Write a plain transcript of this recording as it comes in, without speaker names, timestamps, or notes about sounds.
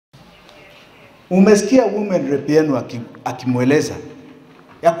Umesikia women rep yenu akimweleza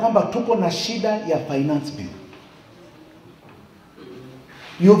ya kwamba tuko na shida ya finance bill.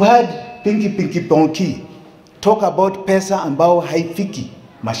 You've heard Pinky Ponky talk about pesa ambao haifiki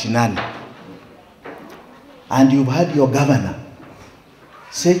mashinani. And you've heard your governor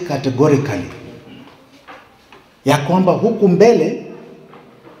say categorically ya kwamba huku mbele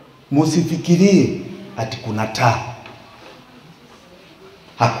musifikirie ati kuna taa.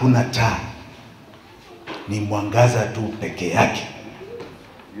 Hakuna taa. Ni mwangaza tu peke yake.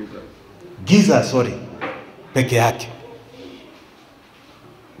 Giza, sorry, peke yake.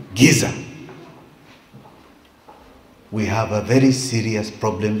 Giza. We have a very serious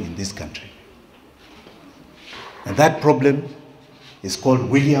problem in this country. And that problem is called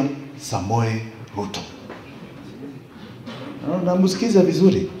William Samoei Ruto. Namusikiza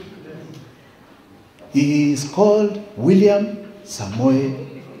vizuri. He is called William Samoei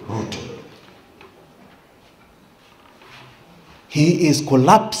Ruto. He is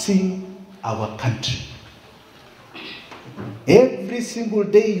collapsing our country. Every single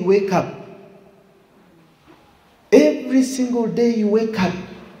day you wake up, every single day you wake up,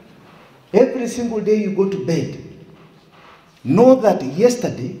 every single day you go to bed, know that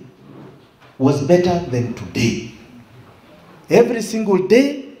yesterday was better than today. Every single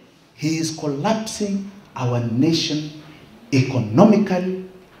day, he is collapsing our nation economically,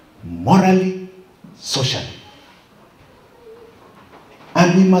 morally, socially.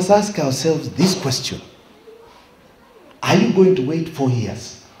 And we must ask ourselves this question. Are you going to wait 4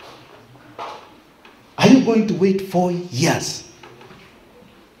 years? Are you going to wait 4 years?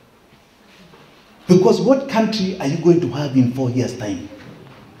 Because what country are you going to have in 4 years' time?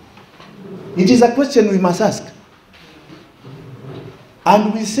 It is a question we must ask.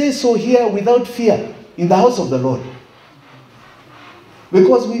 And we say so here without fear in the house of the Lord.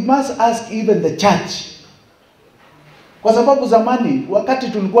 Because we must ask even the church. Kwa sababu zamani, wakati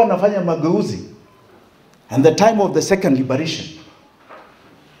tulikuwa nafanya mageuzi, and the time of the second liberation,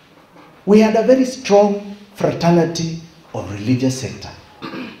 we had a very strong fraternity of religious sector.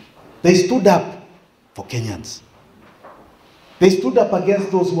 They stood up for Kenyans. They stood up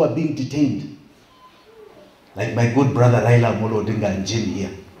against those who are being detained. Like my good brother Raila, Odinga and Jim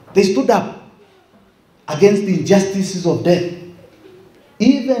here. They stood up against the injustices of death,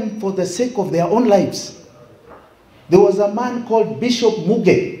 even for the sake of their own lives. There was a man called Bishop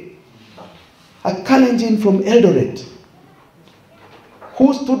Muge, a Kalenjin from Eldoret,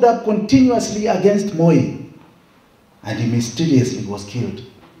 who stood up continuously against Moi, and he mysteriously was killed.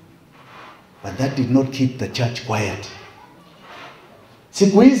 But that did not keep the church quiet.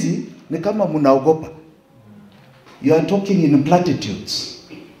 Siku hizi ni kama munaogopa. You are talking in platitudes.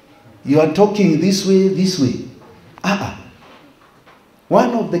 You are talking this way, this way.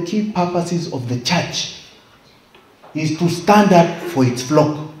 One of the key purposes of the church is to stand up for its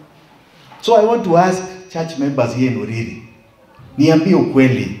flock. So I want to ask church members here in Uriri, niambie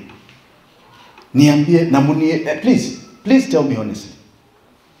ukweli. Niambie na please tell me honestly.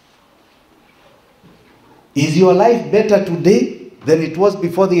 Is your life better today than it was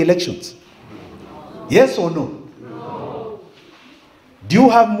before the elections? Yes or no? No. Do you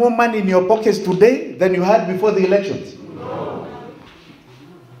have more money in your pockets today than you had before the elections? No.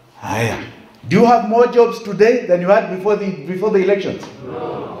 Aya. Do you have more jobs today than you had before the elections?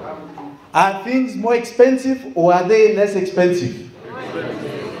 No. Are things more expensive or are they less expensive?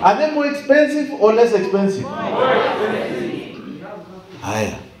 Expensive. Are they more expensive or less expensive? More expensive.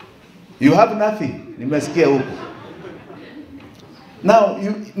 Aya. You have nothing. Nimesikia huko. Now,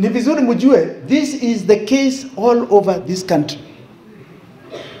 ni vizuri mjue, this is the case all over this country.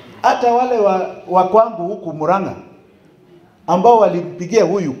 Hata wale wa kwangu huku Murang'a ambao walimpigia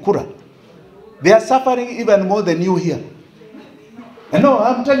huyu kura, they are suffering even more than you here. And no,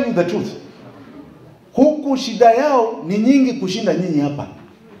 I'm telling you the truth. Huku shida yao ni nyingi kushinda nyinyi hapa.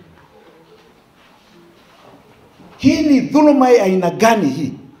 Hii ni dhuluma ya aina gani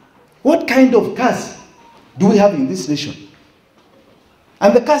hii? What kind of curse do we have in this nation?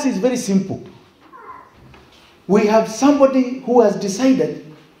 And the curse is very simple. We have somebody who has decided,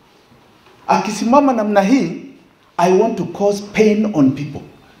 akisimama namna hii, I want to cause pain on people.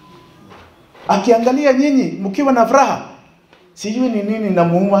 Akiangalia nyinyi mkiwa na furaha, sijui ni nini na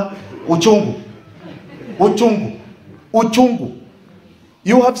muuma, uchungu. Uchungu. Uchungu.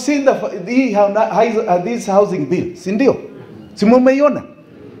 You have seen this housing bill, si ndio? Si mumeiona?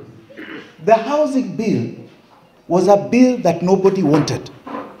 The housing bill was a bill that nobody wanted.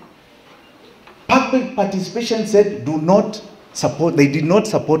 Public participation said they did not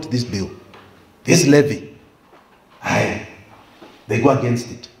support this bill, this levy. They go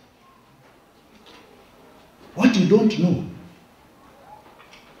against it. What you don't know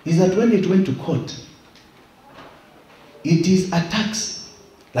is that when it went to court, it is a tax,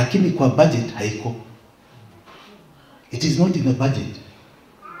 lakini kwa budget haiko. It is not in the budget.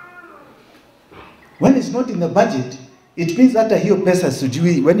 When it's not in the budget, it means that hiyo pesa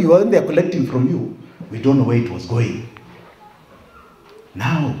sujui, when they are collecting from you, we don't know where it was going.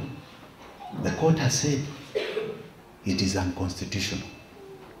 Now, the court has said it is unconstitutional.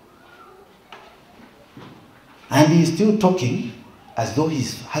 And he is still talking as though he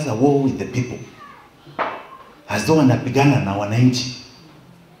has a war with the people. As though anapigana na wananchi.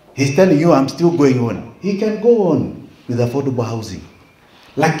 He's telling you, I'm still going on. He can go on with affordable housing.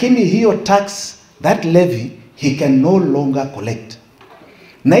 Lakini hiyo tax, that levy, he can no longer collect.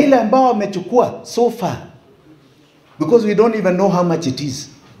 Na ile ambao amechukua so far, because we don't even know how much it is.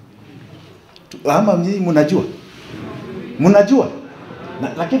 Ama mjini munajua? Munajua?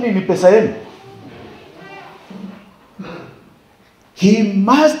 Lakini ni pesa yenu. He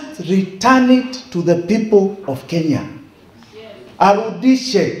must return it to the people of Kenya.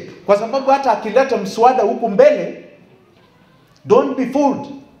 Arudishe. Kwa sababu hata akileta mswada huku mbele, don't be fooled.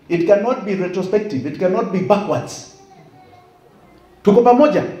 It cannot be retrospective. It cannot be backwards. Tuko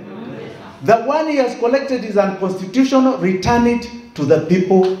pamoja? The one he has collected is unconstitutional. Return it to the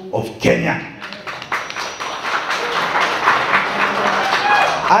people of Kenya.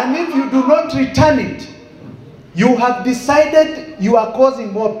 And if you do not return it, you have decided you are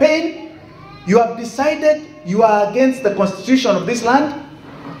causing more pain. You have decided you are against the constitution of this land.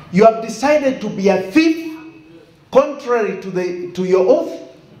 You have decided to be a thief, contrary to your oath.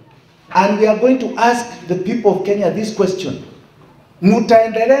 And we are going to ask the people of Kenya this question.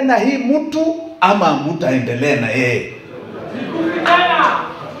 Mutaendelea na hii mtu ama mutaendelea na yeye?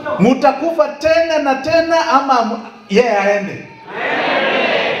 Mutakufa tena na tena ama yeye aende?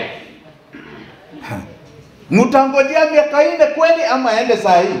 Mutangojea miaka 4 kweli ama aende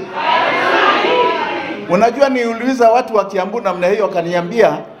saa hii? Unajua niuliza watu wa Kiambu namna hiyo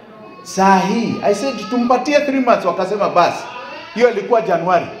wakaniambia saa hii. I said tumpatie 3 months, wakasema basi. Hiyo ilikuwa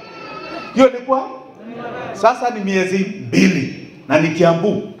Januari. Hiyo ilikuwa sasa ni miezi 2 na ni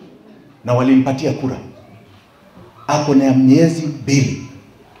Kiambu na walimpatia kura. Ako na miezi 2.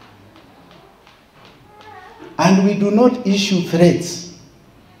 And we do not issue threats.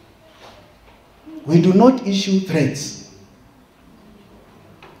 We do not issue threats.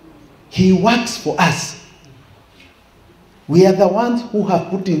 He works for us. We are the ones who have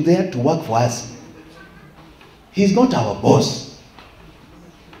put him there to work for us. He's not our boss.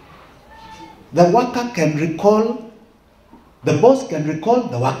 The worker can recall, the boss can recall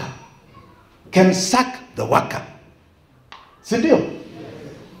the worker, can sack the worker. Sindio?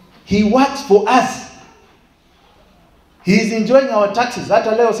 He works for us. He is enjoying our taxes.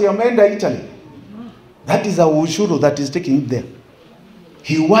 Hata leo si ameenda Italy. That is our ushuru that is taking him there.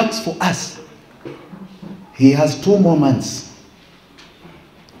 He works for us. He has 2 more months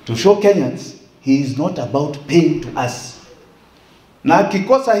to show Kenyans he is not about paying to us. Na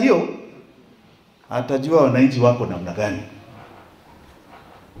akikosa hiyo, atajua wananchi wako namna gani.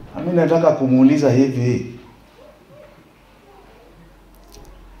 Mimi nataka kumuuliza hivi.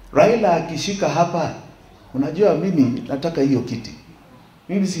 Raila akishika hapa, unajua mimi nataka hiyo kiti.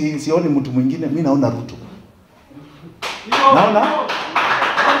 Mimi sioni mtu mwingine, mimi naona Ruto. Naona?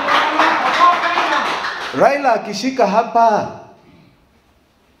 Raila akishika hapa,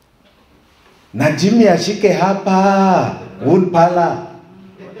 na Jimmy ashike hapa, Unpala.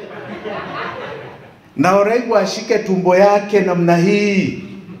 Na Orengo ashike tumbo yake namna hii.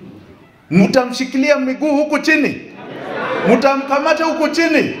 Mtamshikilia miguu huku chini. Mtamkamata huku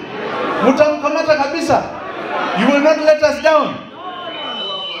chini. Mtamkamata kabisa. You will not let us down.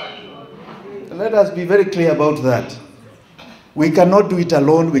 Let us be very clear about that. We cannot do it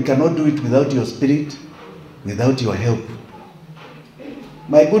alone. We cannot do it without your spirit, without your help.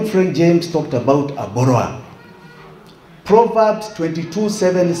 My good friend James talked about a borrower. Proverbs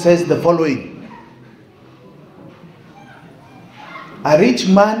 22:7 says the following. A rich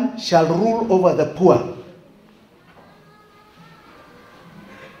man shall rule over the poor,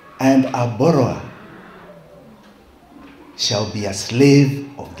 and a borrower shall be a slave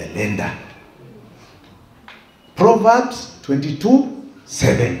of the lender. Proverbs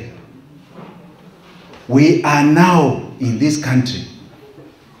 22:7. We are now in this country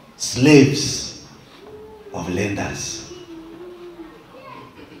slaves of lenders.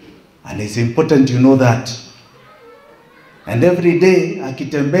 And it's important you know that. And every day,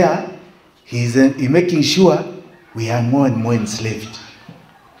 akitembea, he's making sure we are more and more enslaved.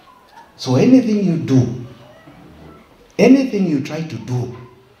 So anything you do, anything you try to do,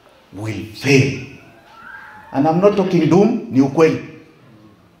 will fail. And I'm not talking doom, ni ukweli.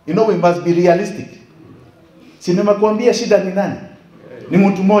 You know, we must be realistic. Si nimekuambia shida ni nani? Ni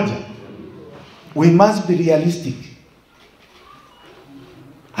mtu moja. We must be realistic.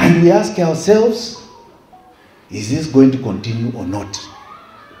 And we ask ourselves, is this going to continue or not?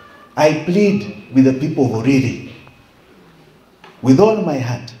 I plead with the people of Oriri, with all my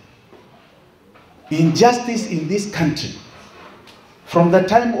heart. Injustice in this country, from the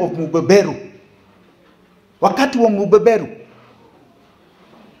time of Mubeberu, wakati wa Mubeberu,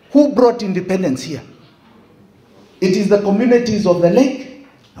 who brought independence here? It is the communities of the lake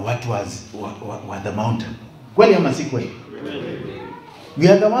and what was the mountain. Kweli ama si kweli? We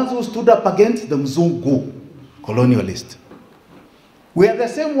are the ones who stood up against the Mzungu colonialist. We are the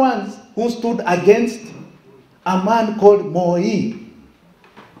same ones who stood against a man called Moi,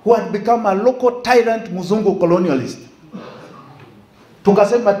 who had become a local tyrant Mzungu colonialist.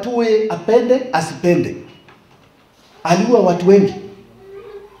 Tukasema tuwe apende asipende. Aliua watu wengi.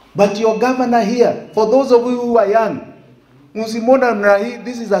 But your governor here, for those of you who are young, Musimona,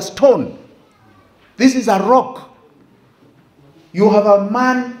 this is a stone. This is a rock. You have a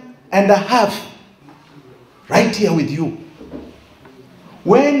man and a half right here with you.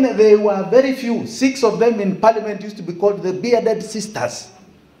 When they were very few, 6 of them in parliament used to be called the bearded sisters.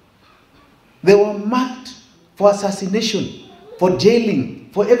 They were marked for assassination, for jailing,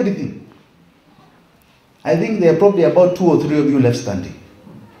 for everything. I think there are probably about 2 or 3 of you left standing.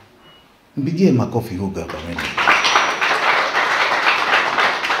 Mpigie makofi huyu government.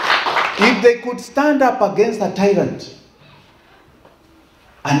 If they could stand up against a tyrant,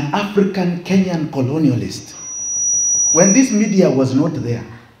 an African Kenyan colonialist, when this media was not there,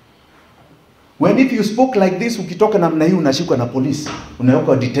 when if you spoke like this, ukitoka namna hii unashikwa na police,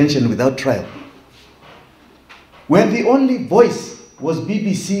 unawekwa detention without trial. When the only voice was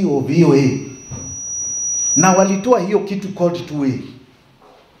BBC or VOA, na walitoa hiyo kitu called 2A.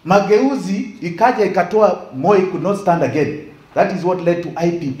 Mageuzi ikaja ikatoa Moi could not stand again. That is what led to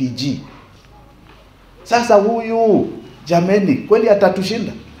IPPG. Sasa huyu jameni, kweli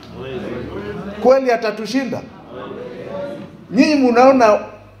atatushinda? Kweli atatushinda? Nyinyi mnaona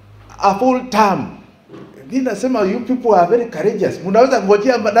a full term. Mimi nasema you people are very courageous. Mnaweza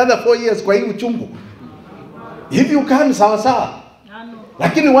ngojea another 4 years kwa hii uchungu. If you can, sawa sawa.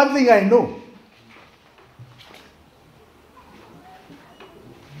 Lakini one thing I know,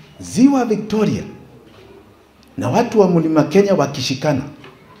 Ziwa Victoria na watu wa Mlima Kenya wakishikana,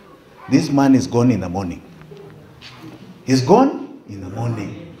 this man is gone in the morning. He's gone in the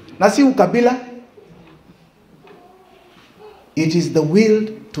morning. Na si ukabila. It is the will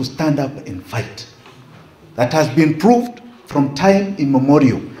to stand up and fight that has been proved from time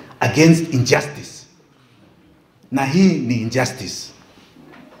immemorial against injustice. Na hii ni injustice.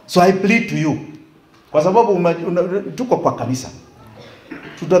 So I plead to you, kwa sababu tuko kwa kanisa.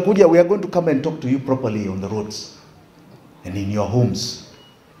 Tutakuja, we are going to come and talk to you properly on the roads and in your homes.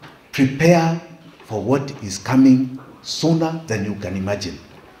 Prepare for what is coming sooner than you can imagine.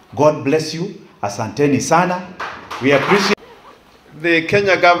 God bless you. Asanteni sana. We appreciate. The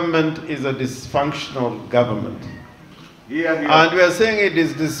Kenya government is a dysfunctional government. And we are saying it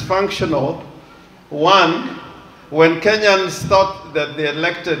is dysfunctional. One, when Kenyans thought that they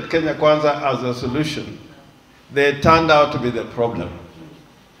elected Kenya Kwanza as a solution, they turned out to be the problem.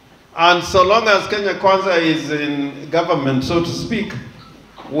 And so long as Kenya Kwanza is in government, so to speak,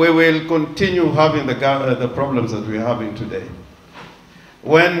 we will continue having the problems that we're having today.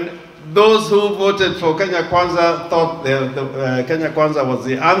 When those who voted for Kenya Kwanza thought Kenya Kwanza was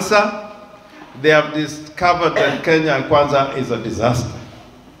the answer, they have discovered that Kenya Kwanza is a disaster.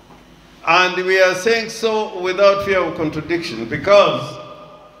 And we are saying so without fear of contradiction, because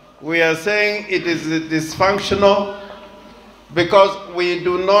we are saying it is dysfunctional because we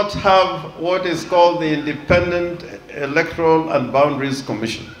do not have what is called the Independent Electoral and Boundaries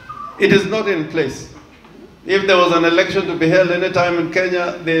Commission. It is not in place. If there was an election to be held any time in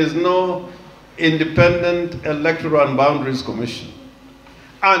Kenya, there is no Independent Electoral and Boundaries Commission.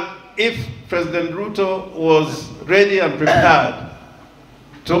 And if President Ruto was ready and prepared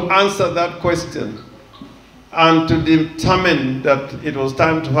to answer that question and to determine that it was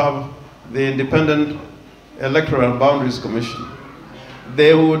time to have the Independent Electoral and Boundaries Commission,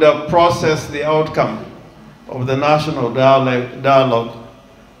 they would have processed the outcome of the national dialogue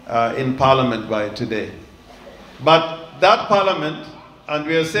in Parliament by today. But that Parliament, and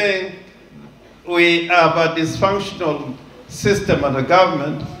we are saying we have a dysfunctional system and a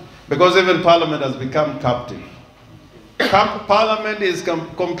government because even Parliament has become captive. Parliament is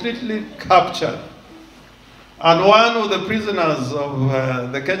completely captured. And one of the prisoners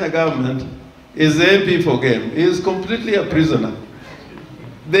of the Kenya government is the MP for game. He is completely a prisoner.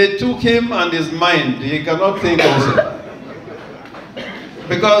 They took him and his mind. He cannot think also.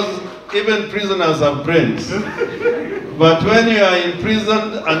 Because even prisoners have brains. But when you are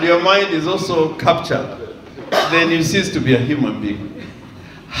imprisoned and your mind is also captured, then you cease to be a human being.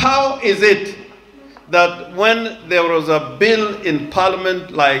 How is it that when there was a bill in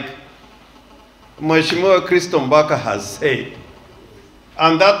Parliament like Mheshimiwa Kristo Mbaka has said,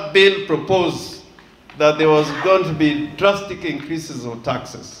 and that bill proposed that there was going to be drastic increases of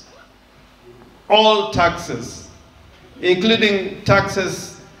taxes, all taxes, including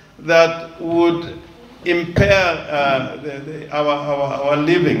taxes that would impair our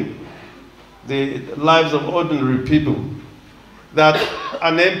living, the lives of ordinary people, that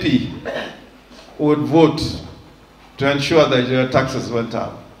an MP would vote to ensure that your taxes went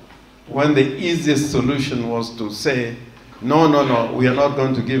up, when the easiest solution was to say, no, no, no, we are not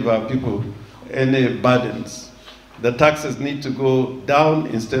going to give our people any burdens. The taxes need to go down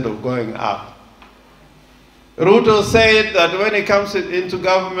instead of going up. Ruto said that when he comes into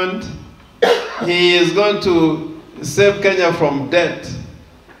government, he is going to save Kenya from debt.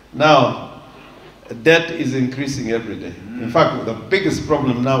 Now, debt is increasing every day. In fact, the biggest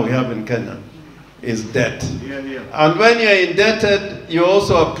problem now we have in Kenya is debt. And when you're indebted, you're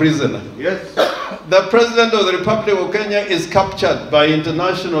also a prisoner. Yes. The President of the Republic of Kenya is captured by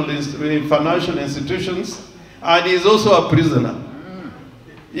international financial institutions, and he is also a prisoner.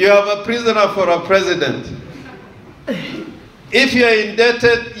 You have a prisoner for a president. If you are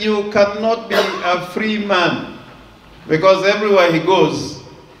indebted, you cannot be a free man, because everywhere he goes,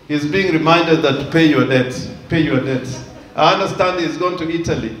 he's being reminded that to pay your debts, pay your debts. I understand he's gone to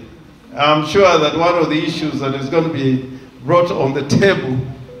Italy. I'm sure that one of the issues that is going to be brought on the table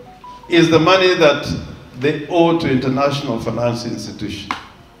is the money that they owe to international financial institutions.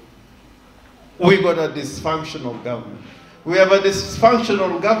 We got a dysfunctional government. We have a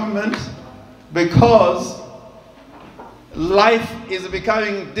dysfunctional government because life is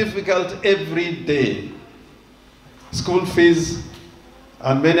becoming difficult every day. School fees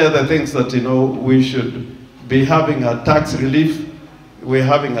and many other things that, you know, we should be having a tax relief, we're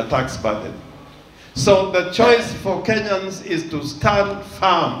having a tax burden. So the choice for Kenyans is to stand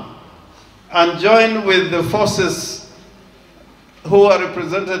firm and join with the forces who are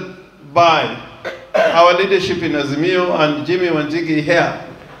represented by our leadership in Azimio and Jimmy Wanjigi here,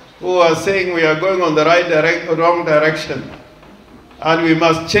 who are saying we are going on the wrong direction, and we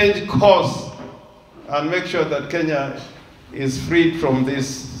must change course and make sure that Kenya is freed from this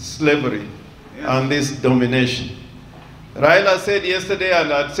slavery and this domination. Raila said yesterday,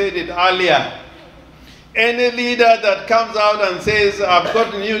 and I said it earlier, any leader that comes out and says, I've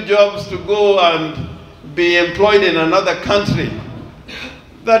got new jobs to go and be employed in another country,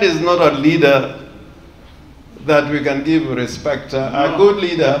 that is not a leader that we can give respect. A good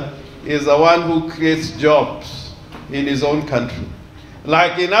leader is the one who creates jobs in his own country.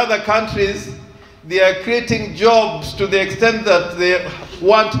 Like in other countries, they are creating jobs to the extent that they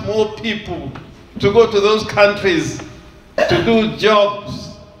want more people to go to those countries to do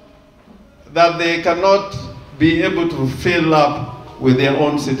jobs that they cannot be able to fill up with their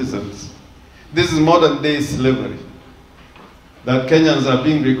own citizens. This is modern day slavery, that Kenyans are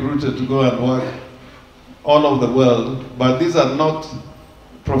being recruited to go and work all over the world, but these are not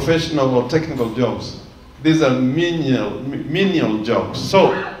professional or technical jobs. These are menial jobs.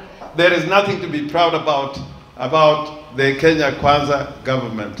 So there is nothing to be proud about the Kenya Kwanza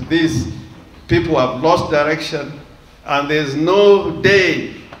government. These people have lost direction, and there's no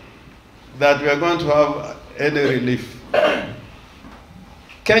day that we are going to have any relief.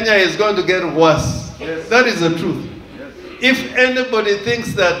 Kenya is going to get worse. Yes. That is the truth. Yes. If anybody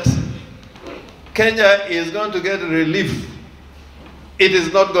thinks that Kenya is going to get relief, it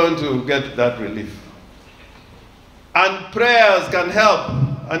is not going to get that relief. And prayers can help.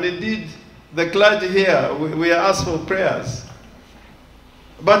 And indeed, the clergy here, we are asked for prayers.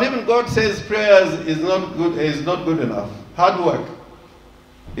 But even God says prayers is not good enough. Hard work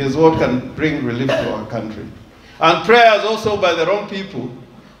is what can bring relief to our country. And prayers also by the wrong people.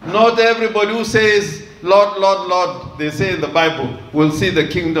 Not everybody who says, Lord, Lord, Lord, they say in the Bible, will see the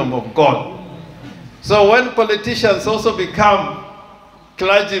kingdom of God. So when politicians also become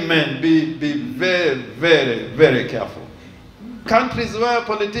clergymen, be very, very, very careful. Countries where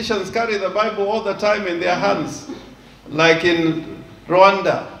politicians carry the Bible all the time in their hands, like in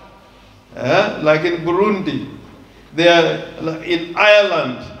Rwanda, like in Burundi, they are in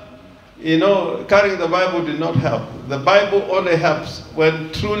Ireland, you know, carrying the Bible did not help. The Bible only helps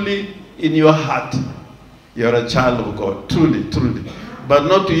when truly in your heart you're a child of God, truly, truly. But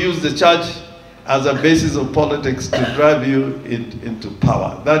not to use the church as a basis of politics to drive you into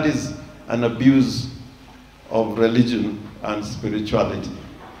power. That is an abuse of religion and spirituality.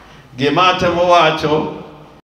 Gimate mowacho